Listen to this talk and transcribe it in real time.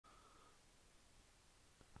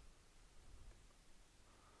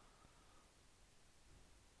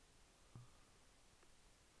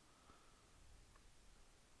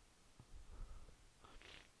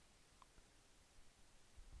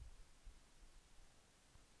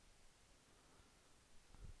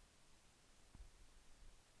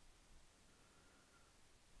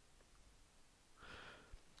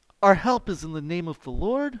Our help is in the name of the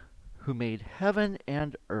Lord, who made heaven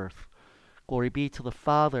and earth. Glory be to the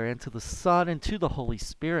Father, and to the Son, and to the Holy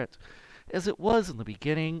Spirit, as it was in the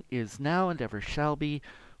beginning, is now, and ever shall be,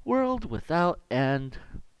 world without end.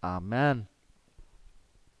 Amen.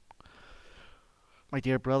 My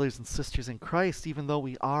dear brothers and sisters in Christ, even though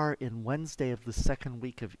we are in Wednesday of the second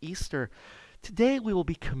week of Easter, today we will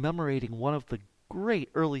be commemorating one of the great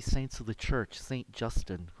early saints of the Church, St.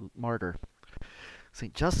 Justin, Martyr.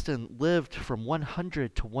 St. Justin lived from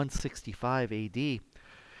 100 to 165 A.D.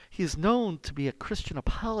 He is known to be a Christian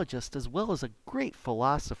apologist as well as a great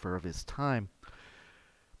philosopher of his time.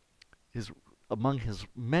 Among his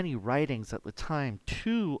many writings at the time,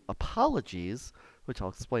 2 apologies, which I'll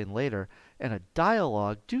explain later, and a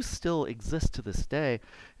dialogue do still exist to this day.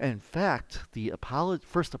 And in fact, the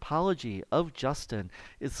first apology of Justin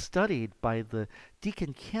is studied by the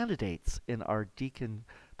deacon candidates in our deacon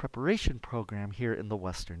preparation program here in the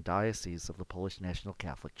Western Diocese of the Polish National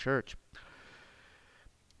Catholic Church.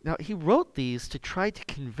 Now, he wrote these to try to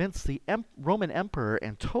convince the Roman Emperor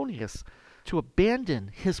Antonius to abandon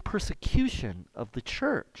his persecution of the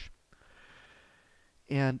church.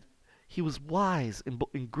 And he was wise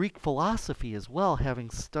in Greek philosophy as well, having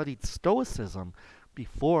studied Stoicism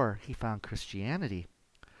before he found Christianity.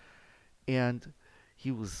 And he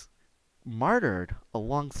was martyred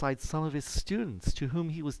alongside some of his students to whom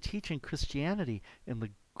he was teaching Christianity in the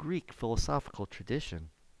Greek philosophical tradition.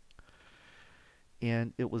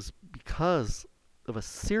 And it was because of a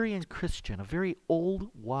Syrian Christian, a very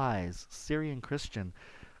old, wise Syrian Christian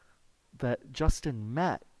that Justin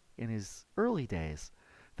met in his early days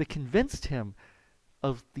that convinced him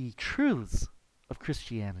of the truths of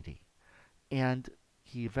Christianity. And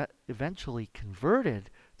he eventually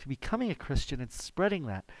converted to becoming a Christian and spreading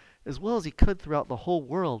that as well as he could throughout the whole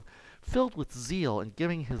world, filled with zeal and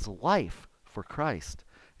giving his life for Christ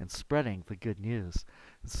and spreading the good news.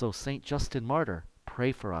 And so St. Justin Martyr,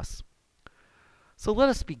 pray for us. So let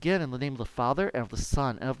us begin in the name of the Father, and of the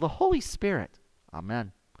Son, and of the Holy Spirit.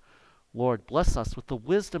 Amen. Lord, bless us with the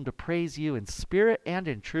wisdom to praise you in spirit and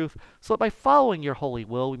in truth, so that by following your holy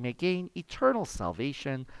will we may gain eternal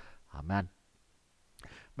salvation. Amen.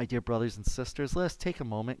 My dear brothers and sisters, let us take a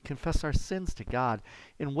moment and confess our sins to God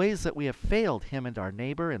in ways that we have failed him and our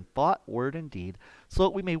neighbor in thought, word, and deed, so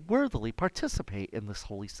that we may worthily participate in this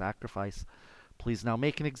holy sacrifice. Please now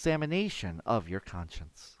make an examination of your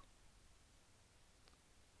conscience.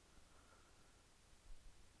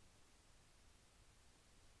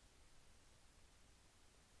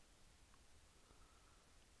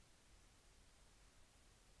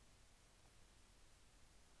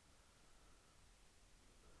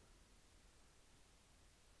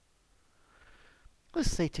 Let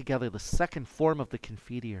us say together the second form of the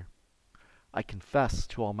Confiteor. I confess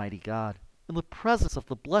to Almighty God, in the presence of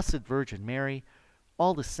the Blessed Virgin Mary,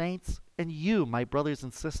 all the saints, and you, my brothers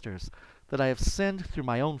and sisters, that I have sinned through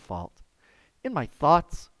my own fault, in my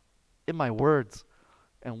thoughts, in my words,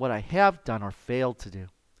 and what I have done or failed to do.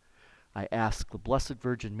 I ask the Blessed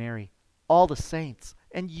Virgin Mary, all the saints,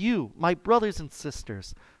 and you, my brothers and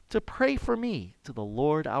sisters, to pray for me to the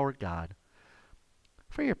Lord our God.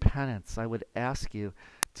 For your penance, I would ask you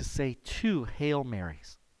to say 2 Hail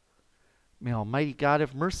Marys. May Almighty God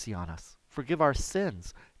have mercy on us, forgive our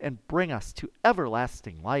sins, and bring us to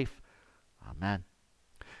everlasting life. Amen.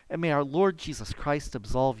 And may our Lord Jesus Christ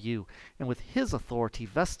absolve you, and with his authority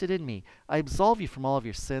vested in me, I absolve you from all of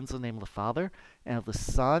your sins in the name of the Father, and of the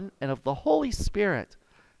Son, and of the Holy Spirit.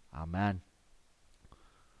 Amen.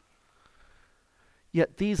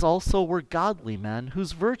 Yet these also were godly men,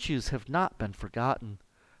 whose virtues have not been forgotten.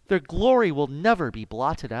 Their glory will never be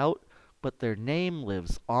blotted out, but their name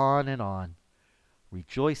lives on and on.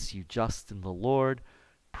 Rejoice, you just in the Lord.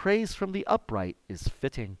 Praise from the upright is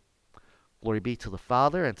fitting. Glory be to the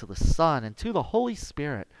Father, and to the Son, and to the Holy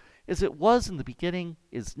Spirit, as it was in the beginning,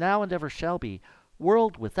 is now, and ever shall be,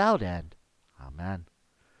 world without end. Amen.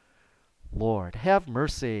 Lord, have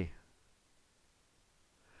mercy.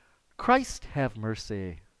 Christ, have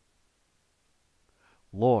mercy.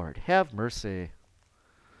 Lord, have mercy.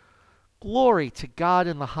 Glory to God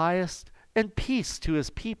in the highest, and peace to his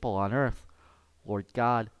people on earth. Lord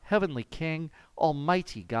God, heavenly King,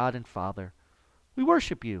 almighty God and Father, we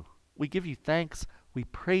worship you. We give you thanks. We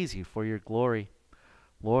praise you for your glory.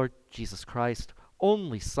 Lord Jesus Christ,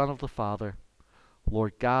 only Son of the Father,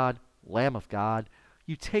 Lord God, Lamb of God,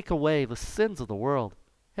 you take away the sins of the world.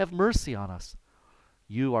 Have mercy on us.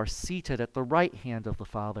 You are seated at the right hand of the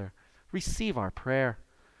Father. Receive our prayer.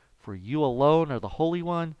 For you alone are the Holy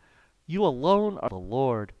One. You alone are the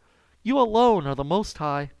Lord. You alone are the Most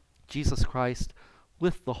High, Jesus Christ,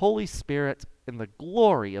 with the Holy Spirit. in the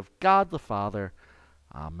glory of God the Father.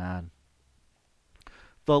 Amen.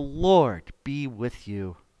 The Lord be with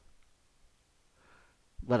you.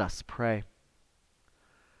 Let us pray.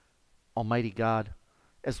 Almighty God,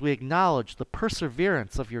 as we acknowledge the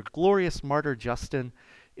perseverance of your glorious martyr Justin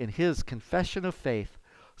in his confession of faith,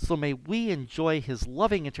 so may we enjoy his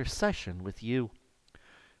loving intercession with you.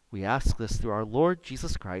 We ask this through our Lord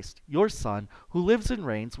Jesus Christ, your Son, who lives and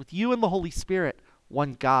reigns with you in the Holy Spirit,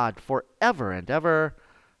 one God, forever and ever.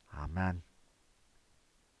 Amen.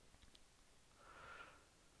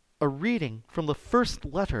 A reading from the first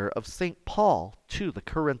letter of St. Paul to the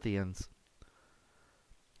Corinthians.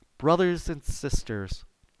 Brothers and sisters,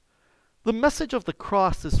 the message of the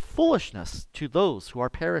cross is foolishness to those who are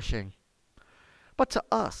perishing, but to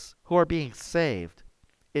us who are being saved,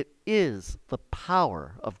 it is the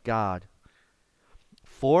power of God.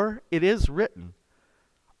 For it is written,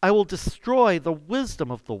 I will destroy the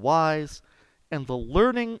wisdom of the wise, and the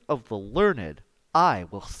learning of the learned I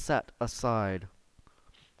will set aside.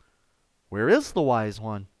 Where is the wise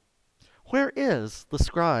one? Where is the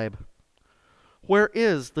scribe? Where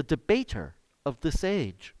is the debater of this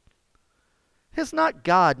age? Has not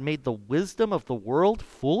God made the wisdom of the world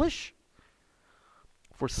foolish?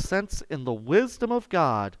 For since in the wisdom of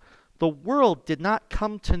God the world did not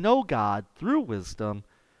come to know God through wisdom,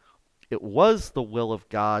 it was the will of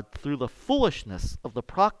God through the foolishness of the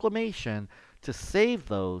proclamation to save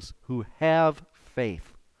those who have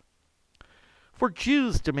faith. For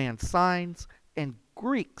Jews demand signs, and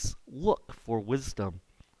Greeks look for wisdom.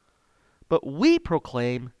 But we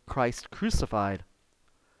proclaim Christ crucified,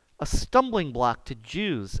 a stumbling block to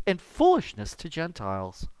Jews and foolishness to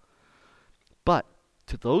Gentiles. But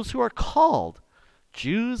to those who are called,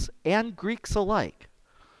 Jews and Greeks alike,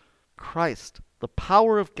 Christ, the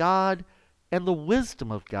power of God and the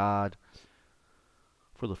wisdom of God.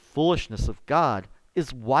 For the foolishness of God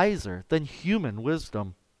is wiser than human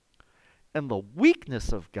wisdom, and the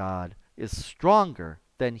weakness of God is stronger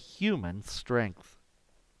than human strength.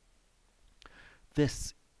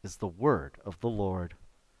 This is the word of the Lord.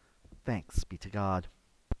 Thanks be to God.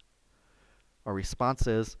 Our response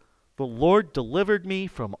is, the Lord delivered me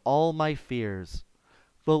from all my fears.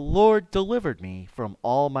 The Lord delivered me from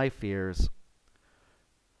all my fears.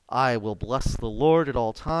 I will bless the Lord at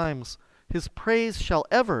all times. His praise shall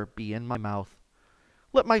ever be in my mouth.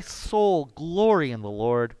 Let my soul glory in the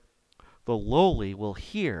Lord. The lowly will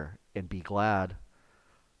hear and be glad.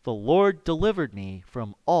 The Lord delivered me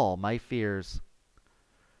from all my fears.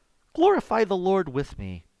 Glorify the Lord with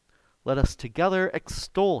me. Let us together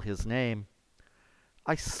extol his name.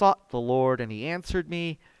 I sought the Lord, and he answered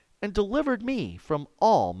me, and delivered me from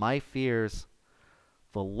all my fears.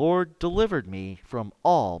 The Lord delivered me from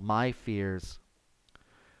all my fears.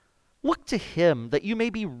 Look to him that you may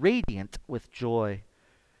be radiant with joy,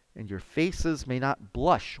 and your faces may not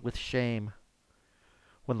blush with shame.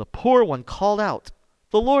 When the poor one called out,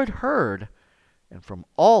 the Lord heard, and from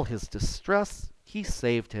all his distress he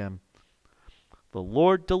saved him. The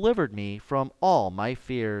Lord delivered me from all my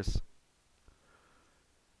fears.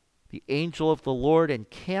 The angel of the Lord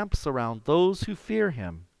encamps around those who fear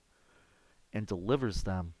him and delivers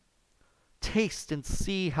them. Taste and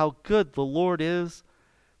see how good the Lord is.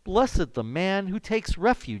 Blessed the man who takes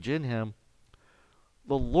refuge in him.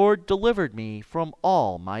 The Lord delivered me from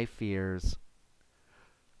all my fears.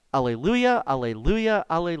 Alleluia, alleluia,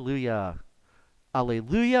 alleluia.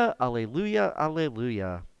 Alleluia, alleluia,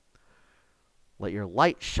 alleluia. Let your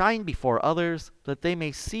light shine before others, that they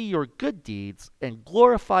may see your good deeds and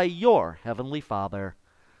glorify your heavenly Father.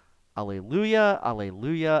 Alleluia,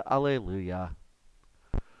 alleluia, alleluia.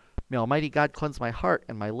 May Almighty God cleanse my heart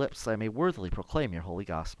and my lips, that I may worthily proclaim your holy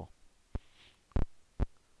gospel.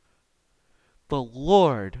 The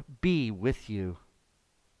Lord be with you.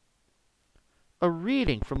 A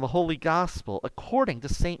reading from the Holy Gospel according to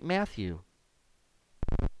St. Matthew.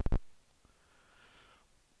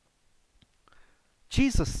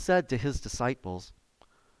 Jesus said to his disciples,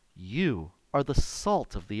 "You are the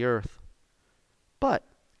salt of the earth. But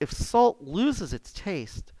if salt loses its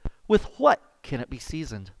taste, with what can it be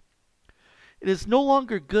seasoned? It is no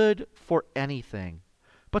longer good for anything,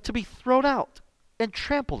 but to be thrown out and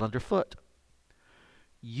trampled underfoot.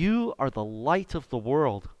 You are the light of the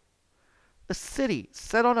world. A city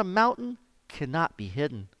set on a mountain cannot be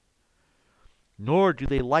hidden. Nor do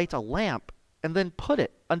they light a lamp and then put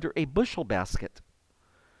it under a bushel basket.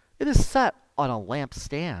 It is set on a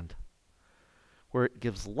lampstand, where it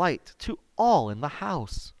gives light to all in the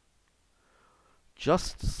house.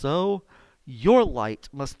 Just so, your light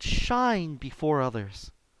must shine before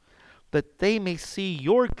others, that they may see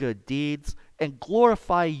your good deeds and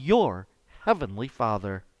glorify your heavenly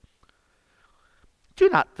Father. Do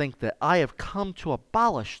not think that I have come to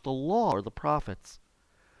abolish the law or the prophets.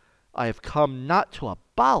 I have come not to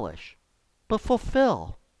abolish, but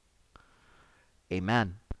fulfill.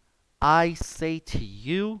 Amen. I say to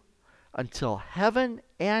you, until heaven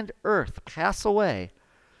and earth pass away,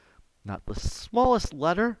 not the smallest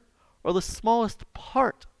letter or the smallest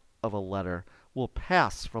part of a letter will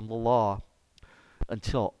pass from the law,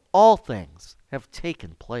 until all things have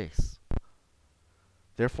taken place.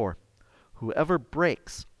 Therefore, whoever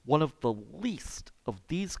breaks one of the least of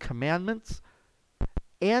these commandments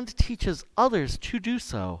and teaches others to do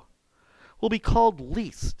so will be called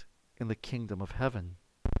least in the kingdom of heaven.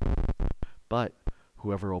 But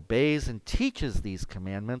whoever obeys and teaches these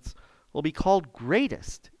commandments will be called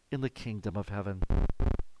greatest in the kingdom of heaven.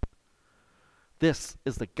 This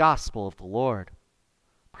is the gospel of the Lord.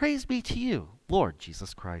 Praise be to you, Lord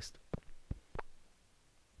Jesus Christ.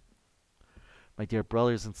 My dear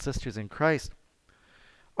brothers and sisters in Christ,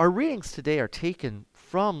 our readings today are taken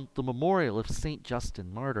from the memorial of St.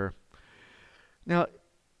 Justin Martyr. Now,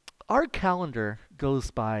 our calendar goes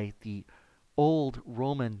by the old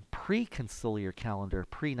Roman pre-conciliar calendar,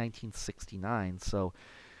 pre-1969, so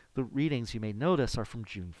the readings you may notice are from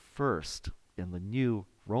June 1st in the new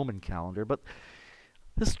Roman calendar, but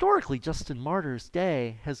historically, Justin Martyr's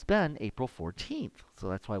day has been April 14th, so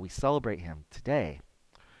that's why we celebrate him today.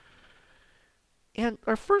 And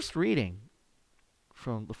our first reading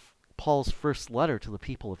from Paul's first letter to the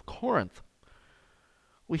people of Corinth,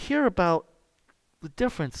 we hear about the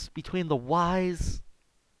difference between the wise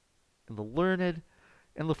and the learned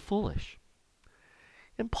and the foolish.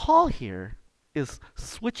 And Paul here is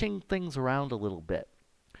switching things around a little bit,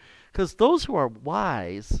 because those who are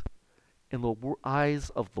wise in the eyes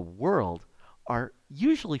of the world are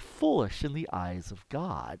usually foolish in the eyes of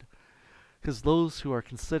God, because those who are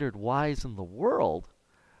considered wise in the world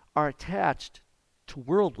are attached to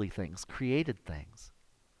worldly things, created things.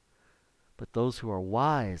 But those who are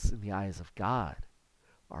wise in the eyes of God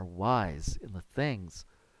are wise in the things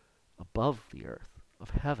above the earth, of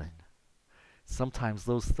heaven. Sometimes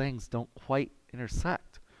those things don't quite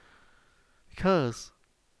intersect, because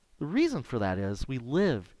the reason for that is we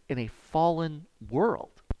live in a fallen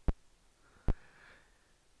world.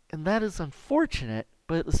 And that is unfortunate,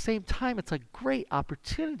 but at the same time, it's a great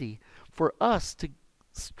opportunity for us to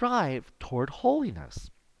strive toward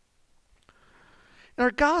holiness. In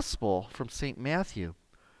our gospel from St. Matthew,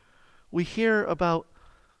 we hear about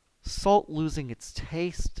salt losing its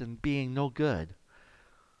taste and being no good.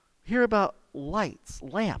 We hear about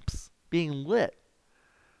lamps being lit.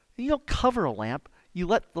 You don't cover a lamp, you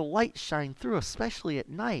let the light shine through, especially at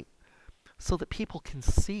night, so that people can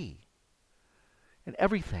see. And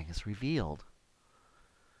everything is revealed.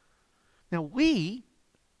 Now we,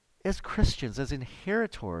 as Christians, as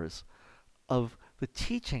inheritors of the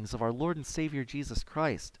teachings of our Lord and Savior Jesus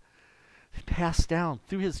Christ, passed down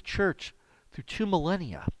through his church through 2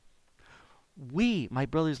 millennia, we, my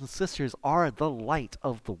brothers and sisters, are the light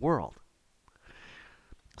of the world.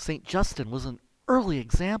 St. Justin was an early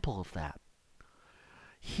example of that.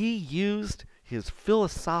 He used his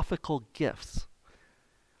philosophical gifts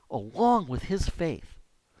along with his faith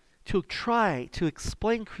to try to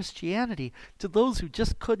explain Christianity to those who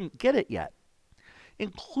just couldn't get it yet,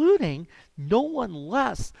 including no one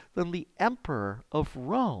less than the Emperor of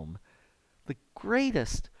Rome, the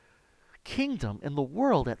greatest kingdom in the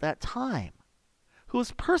world at that time, who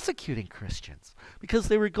was persecuting Christians because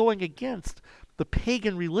they were going against the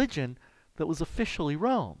pagan religion that was officially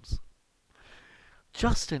Rome's.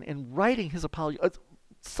 Justin, in writing his apology,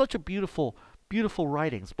 such a beautiful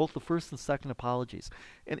writings, both the first and second apologies.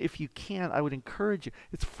 And if you can, I would encourage you,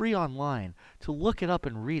 it's free online, to look it up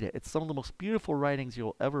and read it. It's some of the most beautiful writings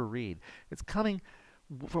you'll ever read. It's coming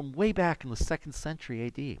from way back in the 2nd century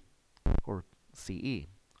AD, or CE.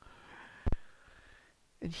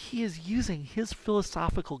 And he is using his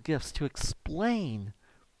philosophical gifts to explain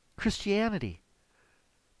Christianity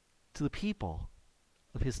to the people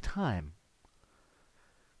of his time.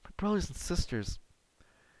 But brothers and sisters,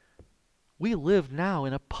 we live now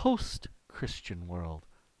in a post-Christian world,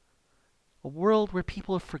 a world where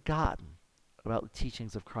people have forgotten about the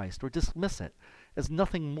teachings of Christ or dismiss it as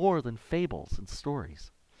nothing more than fables and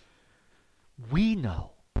stories. We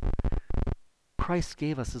know Christ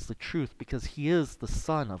gave us as the truth because he is the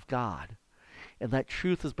Son of God, and that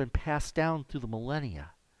truth has been passed down through the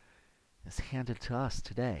millennia, is handed to us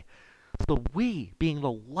today. So we, being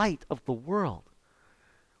the light of the world,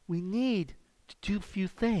 we need to do a few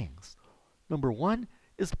things. Number one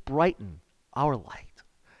is brighten our light.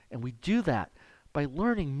 And we do that by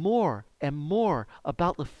learning more and more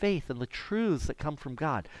about the faith and the truths that come from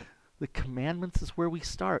God. The commandments is where we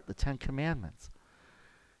start, the 10 commandments.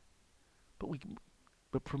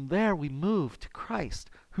 But from there we move to Christ,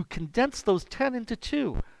 who condensed those 10 into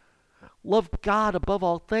 2. Love God above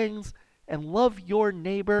all things and love your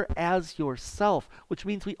neighbor as yourself, which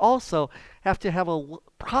means we also have to have a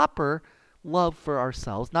proper love for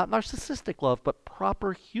ourselves, not narcissistic love, but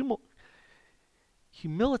proper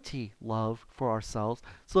humility love for ourselves,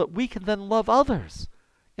 so that we can then love others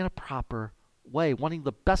in a proper way, wanting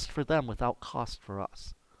the best for them without cost for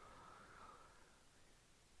us.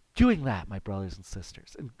 Doing that, my brothers and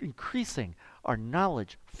sisters, and increasing our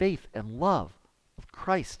knowledge, faith, and love of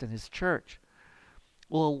Christ and his church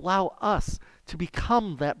will allow us to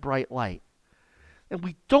become that bright light. And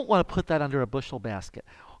we don't want to put that under a bushel basket.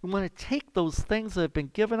 We want to take those things that have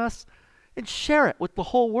been given us and share it with the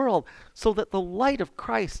whole world so that the light of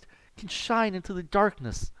Christ can shine into the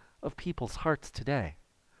darkness of people's hearts today.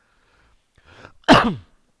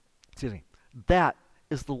 Excuse me. That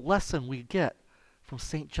is the lesson we get from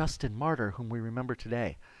St. Justin Martyr, whom we remember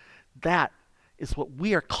today. That is what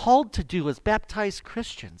we are called to do as baptized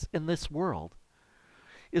Christians in this world,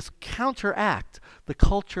 is counteract the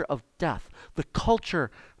culture of death, the culture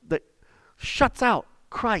that shuts out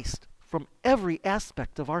Christ from every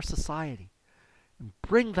aspect of our society, and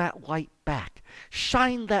bring that light back.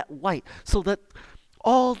 Shine that light so that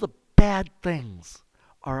all the bad things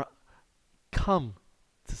are come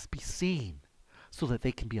to be seen, so that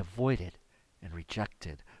they can be avoided and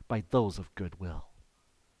rejected by those of goodwill.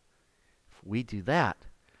 If we do that,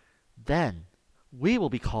 then we will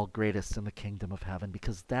be called greatest in the kingdom of heaven,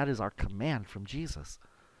 because that is our command from Jesus.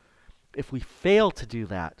 If we fail to do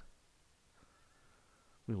that,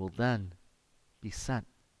 we will then be sent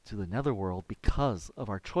to the netherworld because of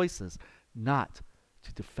our choices not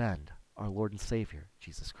to defend our Lord and Savior,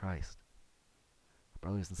 Jesus Christ.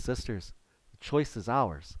 Brothers and sisters, the choice is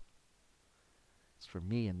ours. It's for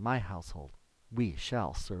me and my household. We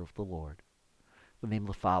shall serve the Lord. In the name of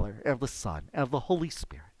the Father, and of the Son, and of the Holy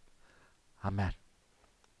Spirit. Amen.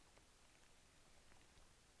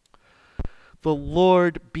 The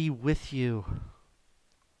Lord be with you.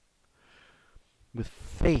 With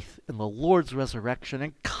faith in the Lord's resurrection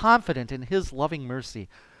and confident in his loving mercy,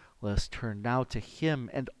 let us turn now to him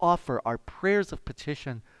and offer our prayers of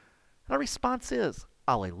petition. And our response is,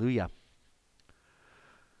 Alleluia.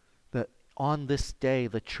 That on this day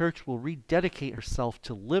the church will rededicate herself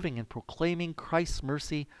to living and proclaiming Christ's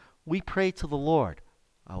mercy. We pray to the Lord.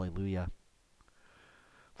 Alleluia.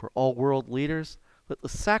 For all world leaders, that the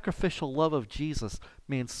sacrificial love of Jesus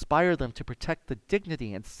may inspire them to protect the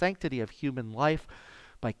dignity and sanctity of human life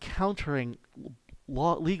by countering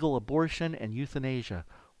legal abortion and euthanasia.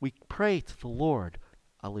 We pray to the Lord.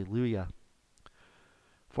 Alleluia.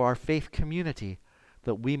 For our faith community,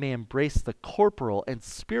 that we may embrace the corporal and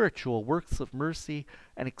spiritual works of mercy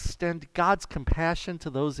and extend God's compassion to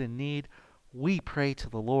those in need, we pray to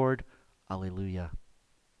the Lord. Alleluia.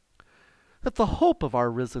 That the hope of our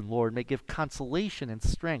risen Lord may give consolation and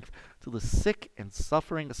strength to the sick and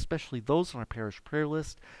suffering, especially those on our parish prayer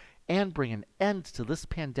list, and bring an end to this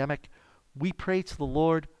pandemic, we pray to the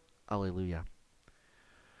Lord. Alleluia.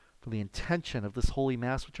 For the intention of this Holy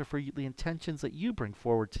Mass, which are for the intentions that you bring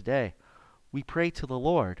forward today, we pray to the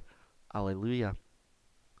Lord. Alleluia.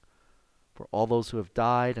 For all those who have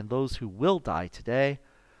died and those who will die today,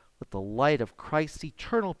 that the light of Christ's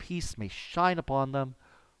eternal peace may shine upon them,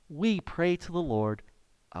 we pray to the Lord.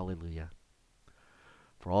 Alleluia.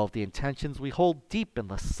 For all of the intentions we hold deep in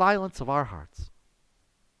the silence of our hearts,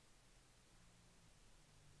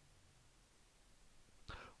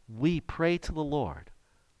 we pray to the Lord.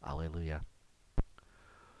 Alleluia.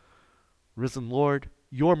 Risen Lord,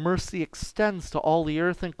 your mercy extends to all the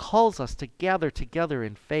earth and calls us to gather together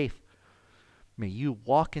in faith. May you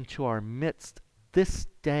walk into our midst this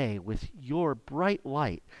day with your bright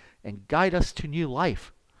light and guide us to new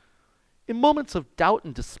life. In moments of doubt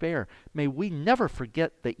and despair, may we never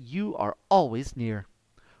forget that you are always near,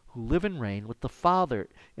 who live and reign with the Father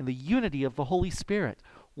in the unity of the Holy Spirit,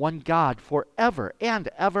 one God, forever and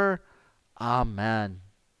ever. Amen.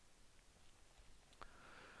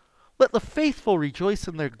 Let the faithful rejoice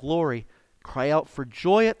in their glory, cry out for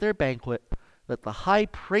joy at their banquet. Let the high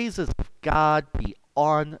praises of God be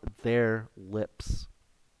on their lips.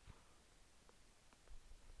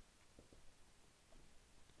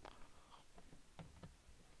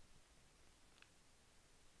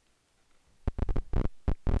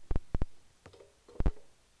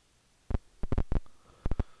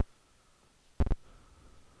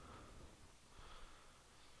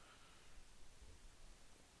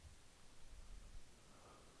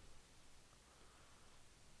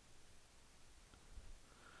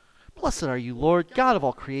 Blessed are you, Lord, God of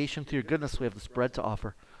all creation. Through your goodness we have this bread to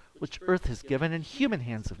offer, which earth has given and human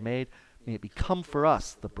hands have made. May it become for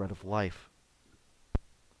us the bread of life.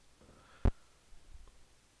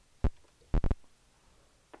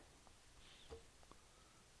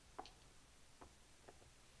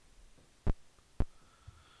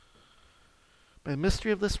 By the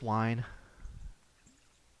mystery of this wine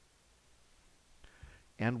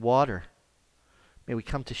and water, may we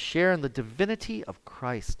come to share in the divinity of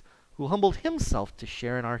Christ, who humbled himself to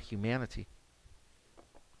share in our humanity.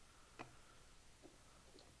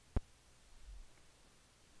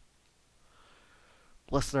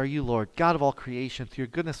 Blessed are you, Lord, God of all creation. Through your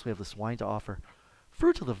goodness we have this wine to offer.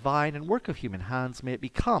 Fruit of the vine and work of human hands, may it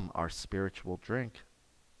become our spiritual drink.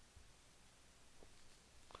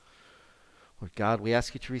 Lord God, we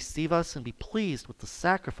ask you to receive us and be pleased with the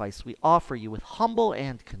sacrifice we offer you with humble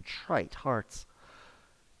and contrite hearts.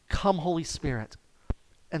 Come, Holy Spirit,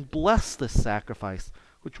 and bless this sacrifice,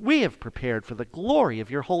 which we have prepared for the glory of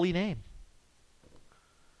your holy name.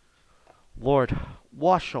 Lord,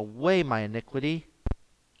 wash away my iniquity.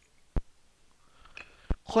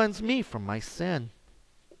 Cleanse me from my sin.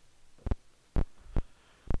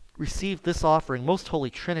 Receive this offering, most holy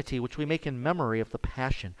Trinity, which we make in memory of the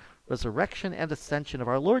passion, resurrection, and ascension of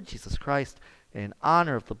our Lord Jesus Christ, and in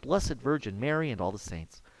honor of the Blessed Virgin Mary and all the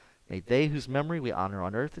saints. May they whose memory we honor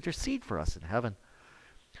on earth intercede for us in heaven.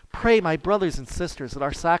 Pray, my brothers and sisters, that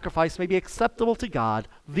our sacrifice may be acceptable to God,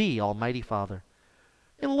 the Almighty Father.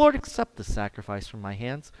 May the Lord accept this sacrifice from my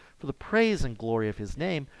hands for the praise and glory of his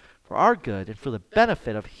name, for our good and for the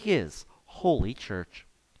benefit of his holy church.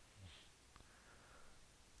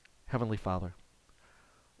 Heavenly Father,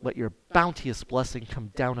 let your bounteous blessing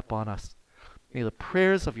come down upon us. May the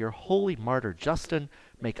prayers of your holy martyr Justin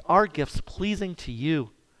make our gifts pleasing to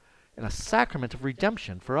you and a sacrament of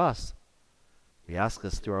redemption for us. We ask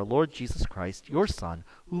this through our Lord Jesus Christ, your Son,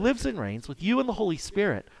 who lives and reigns with you in the Holy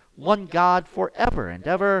Spirit, one God, forever and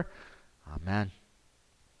ever. Amen.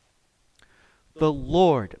 The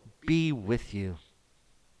Lord be with you.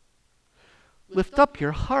 Lift up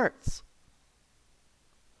your hearts.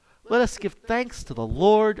 Let us give thanks to the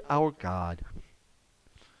Lord our God.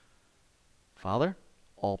 Father,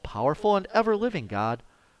 all-powerful and ever-living God,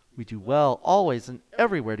 we do well always and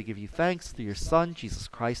everywhere to give you thanks through your Son, Jesus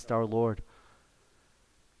Christ our Lord.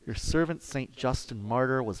 Your servant St. Justin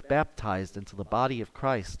Martyr was baptized into the body of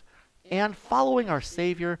Christ, and following our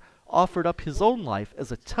Savior, offered up his own life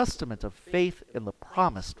as a testament of faith in the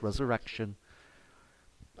promised resurrection.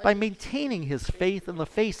 By maintaining his faith in the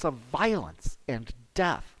face of violence and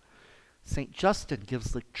death, St. Justin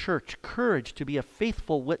gives the Church courage to be a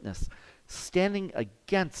faithful witness, standing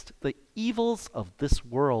against the evils of this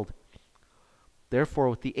world. Therefore,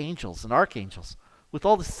 with the angels and archangels, with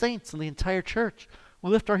all the saints and the entire Church, we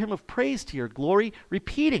lift our hymn of praise to your glory,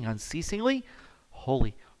 repeating unceasingly,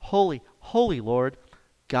 Holy, holy, holy Lord,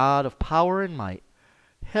 God of power and might.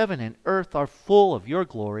 Heaven and earth are full of your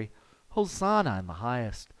glory. Hosanna in the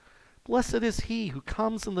highest. Blessed is he who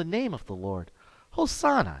comes in the name of the Lord.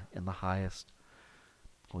 Hosanna in the highest.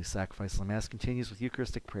 Holy Sacrifice of the Mass continues with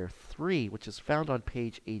Eucharistic Prayer 3, which is found on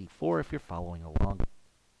page 84 if you're following along.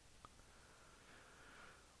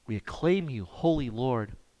 We acclaim you, Holy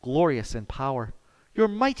Lord, glorious in power. Your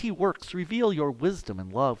mighty works reveal your wisdom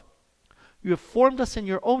and love. You have formed us in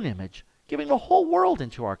your own image, giving the whole world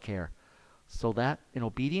into our care, so that, in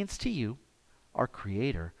obedience to you, our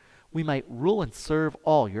Creator, we might rule and serve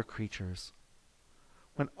all your creatures.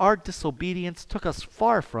 When our disobedience took us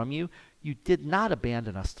far from you, you did not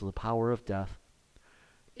abandon us to the power of death.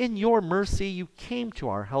 In your mercy, you came to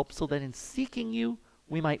our help so that in seeking you,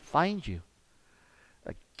 we might find you.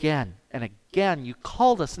 Again and again, you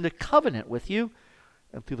called us into covenant with you,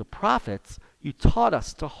 and through the prophets, you taught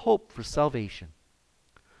us to hope for salvation.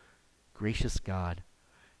 Gracious God,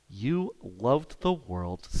 you loved the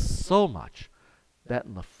world so much that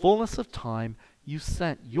in the fullness of time, you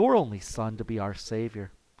sent your only Son to be our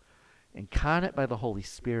Savior. Incarnate by the Holy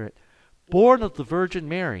Spirit, born of the Virgin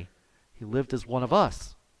Mary, he lived as one of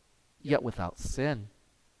us, yet without sin.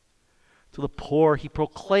 To the poor, he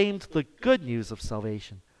proclaimed the good news of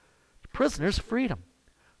salvation. To prisoners, freedom.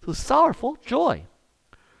 To the sorrowful, joy.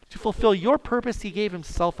 To fulfill your purpose, he gave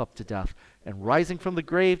himself up to death, and rising from the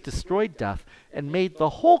grave, destroyed death, and made the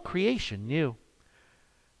whole creation new.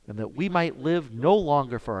 And that we might live no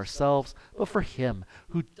longer for ourselves, but for him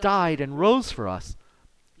who died and rose for us.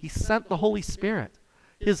 He sent the Holy Spirit,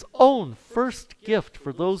 his own first gift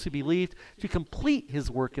for those who believed, to complete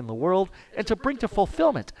his work in the world and to bring to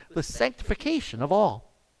fulfillment the sanctification of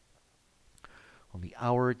all. When the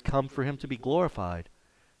hour had come for him to be glorified,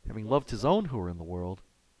 having loved his own who were in the world,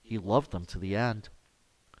 He loved them to the end.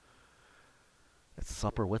 At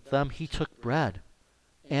supper with them, he took bread,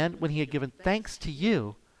 and when he had given thanks to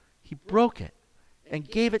you, he broke it and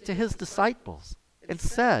gave it to his disciples and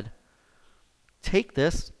said, "Take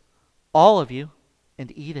this, all of you,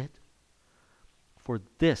 and eat it. For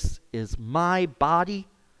this is my body,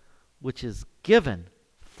 which is given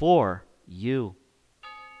for you."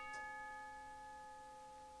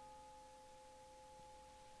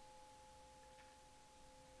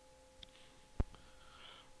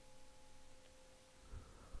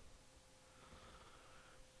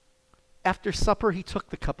 After supper, he took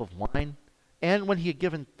the cup of wine, and when he had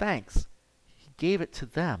given thanks, he gave it to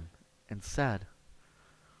them and said,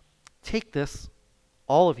 "Take this,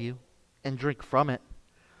 all of you, and drink from it.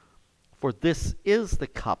 For this is the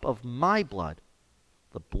cup of my blood,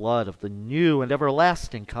 the blood of the new and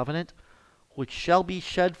everlasting covenant, which shall be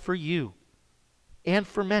shed for you and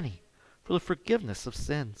for many for the forgiveness of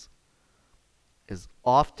sins. As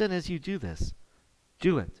often as you do this,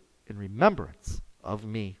 do it in remembrance of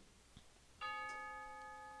me."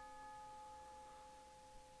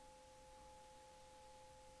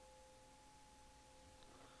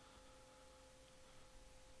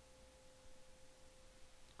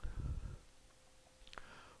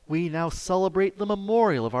 We now celebrate the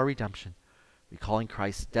memorial of our redemption, recalling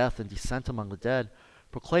Christ's death and descent among the dead,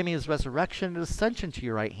 proclaiming his resurrection and ascension to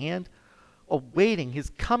your right hand, awaiting his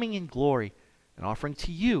coming in glory, and offering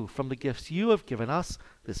to you from the gifts you have given us,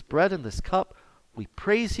 this bread and this cup. We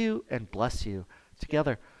praise you and bless you.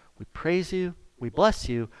 Together, we praise you, we bless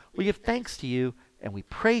you, we give thanks to you, and we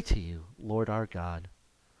pray to you, Lord our God.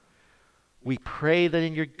 We pray that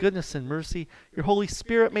in your goodness and mercy, your Holy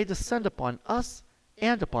Spirit may descend upon us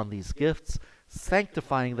and upon these gifts,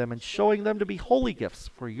 sanctifying them and showing them to be holy gifts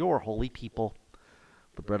for your holy people.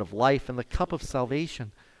 The bread of life and the cup of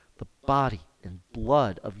salvation, the body and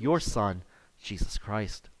blood of your Son, Jesus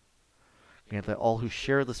Christ. Grant that all who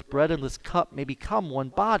share this bread and this cup may become one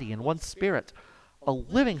body and one spirit, a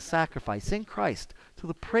living sacrifice in Christ to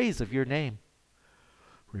the praise of your name.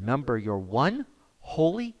 Remember your one,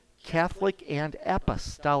 holy, Catholic, and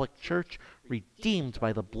apostolic church, redeemed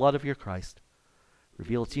by the blood of your Christ.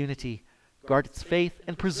 Reveal its unity, guard its faith,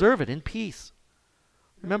 and preserve it in peace.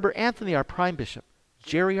 Remember Anthony, our prime bishop,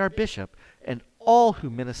 Jerry, our bishop, and all who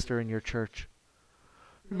minister in your church.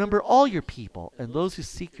 Remember all your people and those who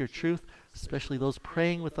seek your truth, especially those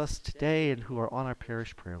praying with us today and who are on our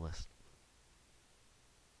parish prayer list.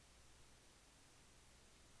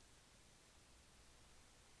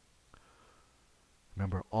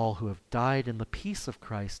 Remember all who have died in the peace of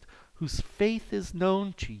Christ, whose faith is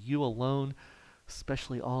known to you alone,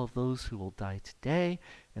 especially all of those who will die today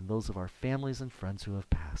and those of our families and friends who have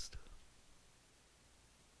passed.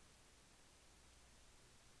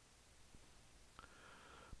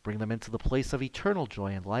 Bring them into the place of eternal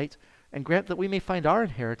joy and light, and grant that we may find our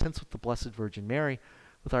inheritance with the Blessed Virgin Mary,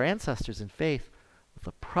 with our ancestors in faith, with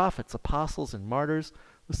the prophets, apostles, and martyrs,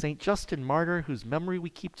 with St. Justin Martyr, whose memory we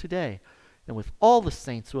keep today, and with all the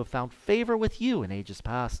saints who have found favor with you in ages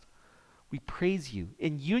past. We praise you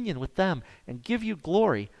in union with them and give you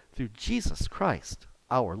glory through Jesus Christ,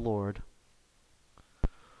 our Lord.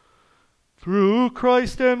 Through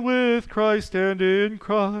Christ and with Christ and in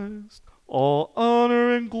Christ, all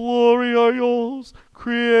honor and glory are yours,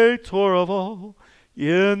 Creator of all,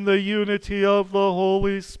 in the unity of the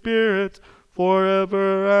Holy Spirit,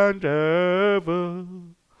 forever and ever.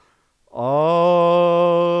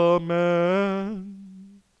 Amen.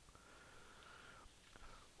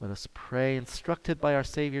 Let us pray, instructed by our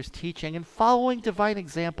Savior's teaching and following divine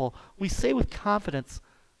example. We say with confidence,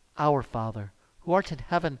 Our Father, who art in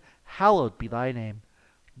heaven, hallowed be thy name.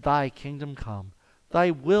 Thy kingdom come, thy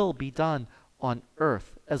will be done on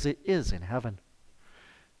earth as it is in heaven.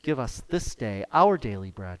 Give us this day our daily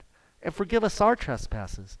bread, and forgive us our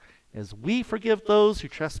trespasses, as we forgive those who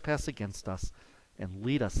trespass against us. And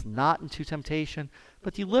lead us not into temptation,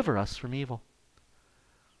 but deliver us from evil.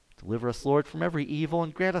 Deliver us, Lord, from every evil,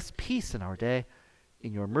 and grant us peace in our day.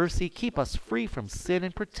 In your mercy, keep us free from sin,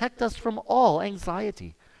 and protect us from all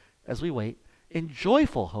anxiety, as we wait in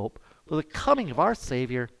joyful hope for the coming of our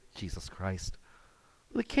Savior, Jesus Christ.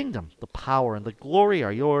 The kingdom, the power, and the glory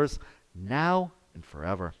are yours, now and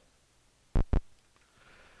forever.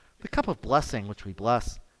 The cup of blessing which we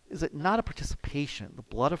bless, is it not a participation in the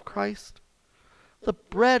blood of Christ? The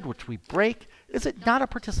bread which we break, is it not a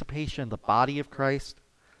participation in the body of Christ?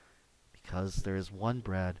 Because there is one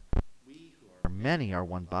bread, we who are many are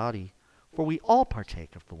one body, for we all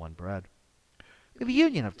partake of the one bread. May the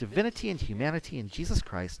union of divinity and humanity in Jesus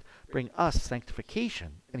Christ bring us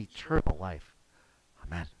sanctification and eternal life.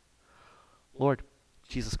 Amen. Lord,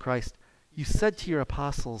 Jesus Christ, you said to your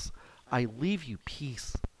apostles, I leave you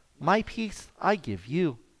peace. My peace I give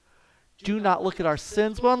you. Do not look at our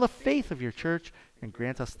sins, but on the faith of your church, and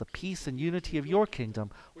grant us the peace and unity of your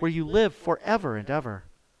kingdom, where you live forever and ever.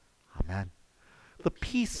 Amen. The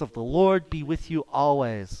peace of the Lord be with you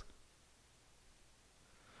always.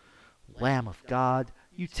 Lamb of God,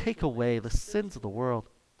 you take away the sins of the world.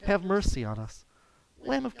 Have mercy on us.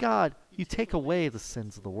 Lamb of God, you take away the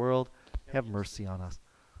sins of the world. Have mercy on us.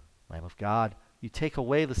 Lamb of God, you take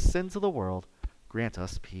away the sins of the world. Grant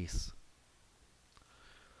us peace.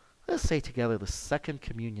 Let us say together the second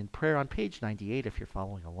communion prayer on page 98 if you're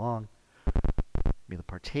following along. May the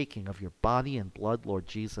partaking of your body and blood, Lord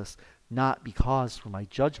Jesus, not be cause for my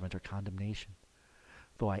judgment or condemnation.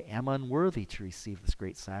 Though I am unworthy to receive this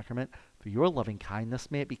great sacrament, through your loving kindness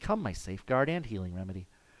may it become my safeguard and healing remedy.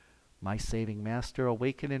 My saving Master,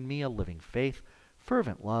 awaken in me a living faith,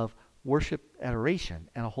 fervent love, worship, adoration,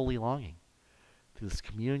 and a holy longing. Through this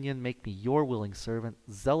communion, make me your willing servant,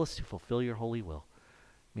 zealous to fulfill your holy will.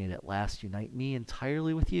 May it at last unite me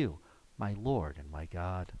entirely with you, my Lord and my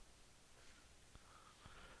God.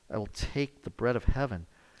 I will take the bread of heaven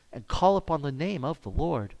and call upon the name of the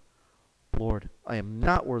Lord. Lord, I am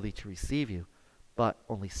not worthy to receive you, but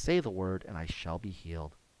only say the word, and I shall be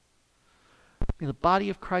healed. May the body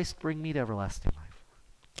of Christ bring me to everlasting life.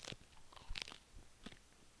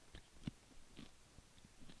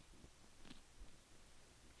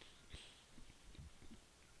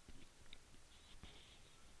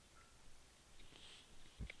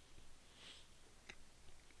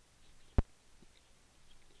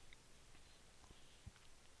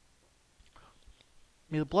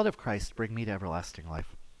 May the blood of Christ bring me to everlasting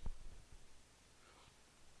life.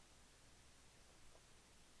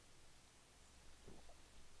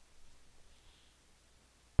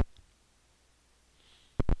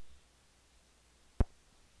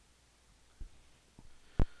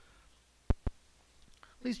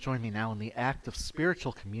 Please join me now in the act of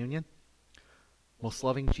spiritual communion. Most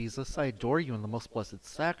loving Jesus, I adore you in the most blessed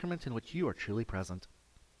sacrament in which you are truly present.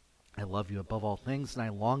 I love you above all things, and I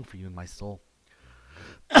long for you in my soul.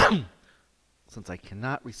 Since I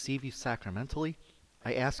cannot receive you sacramentally,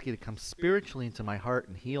 I ask you to come spiritually into my heart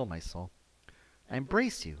and heal my soul. I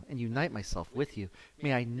embrace you and unite myself with you.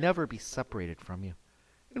 May I never be separated from you.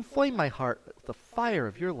 Inflame my heart with the fire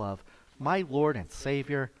of your love, my Lord and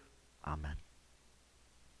Savior. Amen.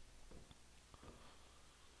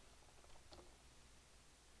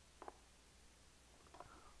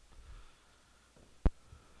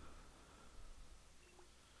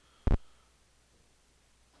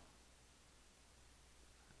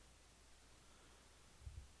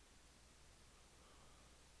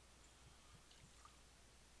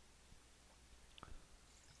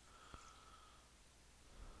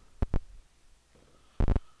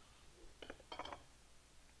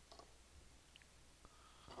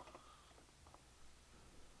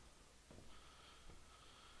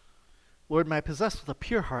 Lord, may I possess with a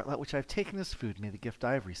pure heart that which I have taken as food. May the gift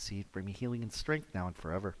I have received bring me healing and strength now and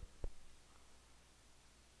forever.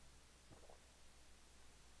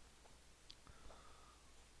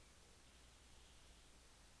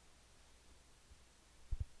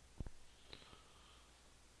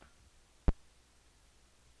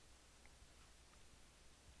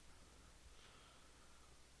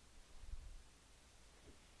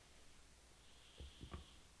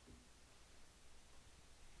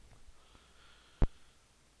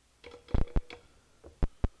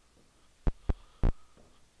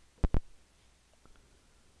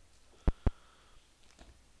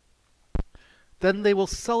 Then they will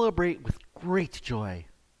celebrate with great joy.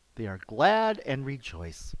 They are glad and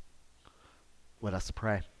rejoice. Let us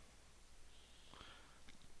pray.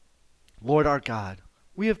 Lord our God,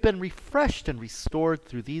 we have been refreshed and restored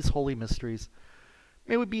through these holy mysteries.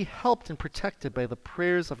 May we be helped and protected by the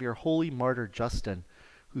prayers of your holy martyr Justin,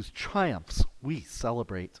 whose triumphs we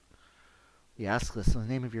celebrate. We ask this in the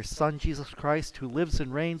name of your Son, Jesus Christ, who lives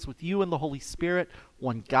and reigns with you and the Holy Spirit,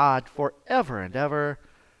 one God, forever and ever.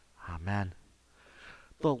 Amen.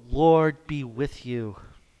 The Lord be with you.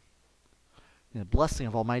 And the blessing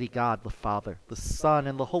of Almighty God, the Father, the Son,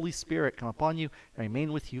 and the Holy Spirit come upon you and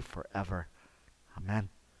remain with you forever. Amen.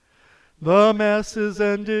 The Mass is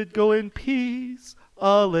ended. Go in peace.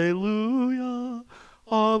 Alleluia.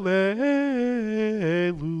 Alleluia.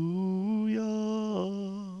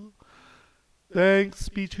 Thanks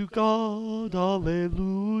be to God.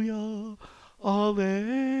 Alleluia.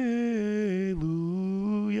 Alleluia.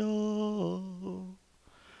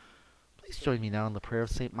 Please join me now in the prayer of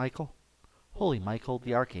St. Michael. Holy Michael,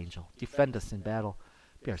 the Archangel, defend us in battle.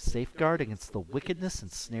 Be our safeguard against the wickedness and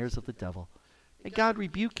snares of the devil. May God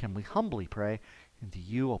rebuke him, we humbly pray. And to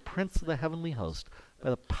you, O Prince of the heavenly host,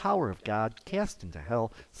 by the power of God, cast into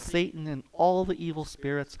hell Satan and all the evil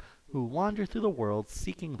spirits who wander through the world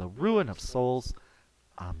seeking the ruin of souls.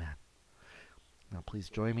 Amen. Now please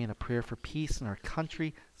join me in a prayer for peace in our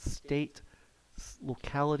country, state,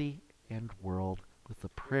 locality, and world with the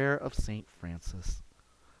prayer of St. Francis.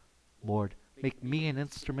 Lord, make me an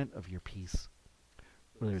instrument of your peace.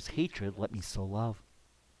 Where there is hatred, let me sow love.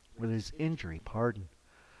 Where there is injury, pardon.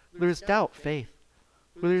 Where there is doubt, faith.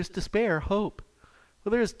 Where there is despair, hope.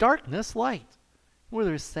 Where there is darkness, light. Where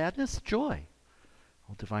there is sadness, joy.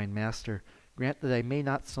 O divine Master, grant that I may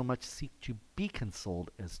not so much seek to be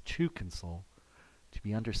consoled as to console, to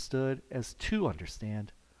be understood as to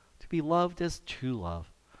understand, to be loved as to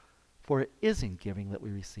love. For it is in giving that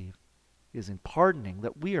we receive, it is in pardoning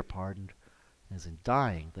that we are pardoned, it is in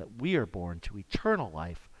dying that we are born to eternal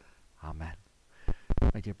life. Amen.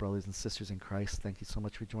 My dear brothers and sisters in Christ, thank you so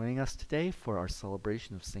much for joining us today for our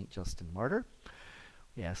celebration of St. Justin Martyr.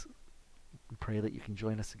 Yes, we pray that you can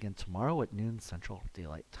join us again tomorrow at noon Central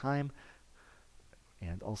Daylight Time,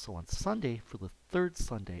 and also on Sunday for the third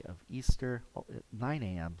Sunday of Easter at 9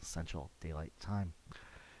 a.m. Central Daylight Time.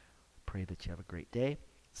 Pray that you have a great day.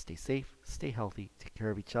 Stay safe, stay healthy, take care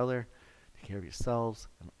of each other, take care of yourselves,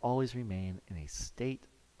 and always remain in a state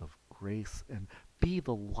of grace and be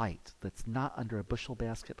the light that's not under a bushel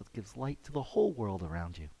basket but gives light to the whole world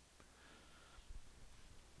around you.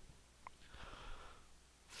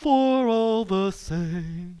 For all the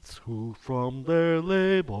saints who from their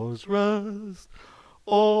labors rest,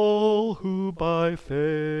 all who by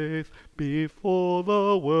faith before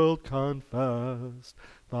the world confessed,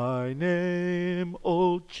 thy name,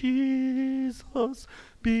 O Jesus,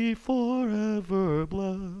 be forever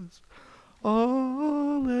blessed.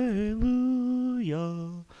 Alleluia.